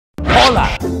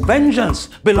Holla! Vengeance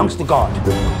belongs to God.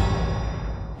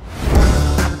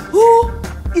 Who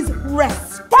is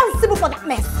responsible for that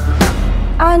mess?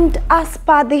 And as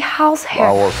per the house head,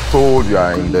 I was told you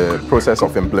are in the process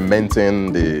of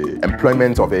implementing the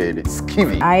employment of a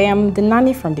skivvy. I am the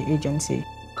nanny from the agency.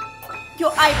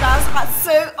 Your eyebrows are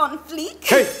so on fleek.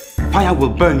 Hey! Fire will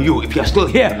burn you if you're still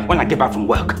here when I get back from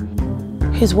work.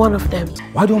 He's one of them.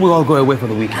 Why don't we all go away for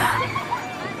the weekend?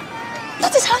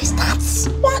 That is how it starts.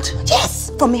 What?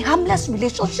 Yes. From a harmless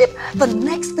relationship, the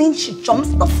next thing she jumps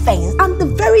the fence, and the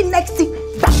very next thing,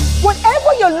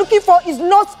 whatever you're looking for is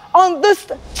not on this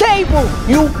table.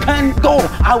 You can go.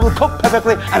 I will cook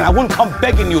perfectly and I won't come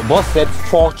begging you. Boss said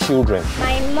 4 children.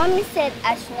 My mommy said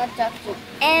I should not talk to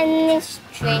any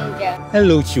stranger.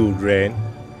 Hello, children.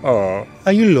 Oh,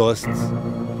 are you lost?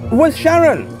 Where's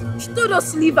Sharon? She told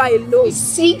us to leave her alone.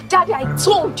 See, Daddy, I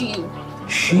told you.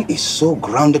 She is so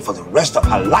grounded for the rest of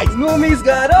her life. Nomi's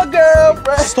got a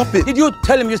girlfriend. Stop it. Did you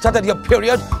tell him you started your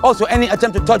period? Also, any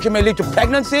attempt to touch him may lead to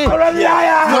pregnancy?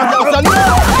 Yeah.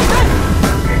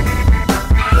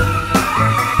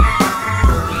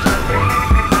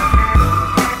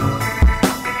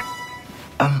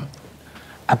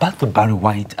 About the Barry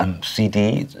White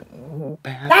CD. I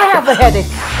have a headache.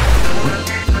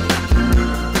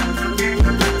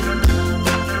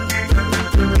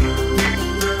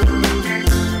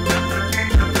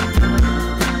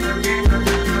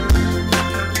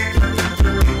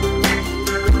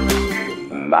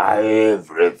 My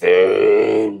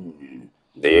everything,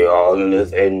 the only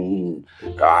thing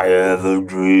I ever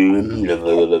dreamed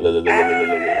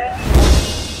of.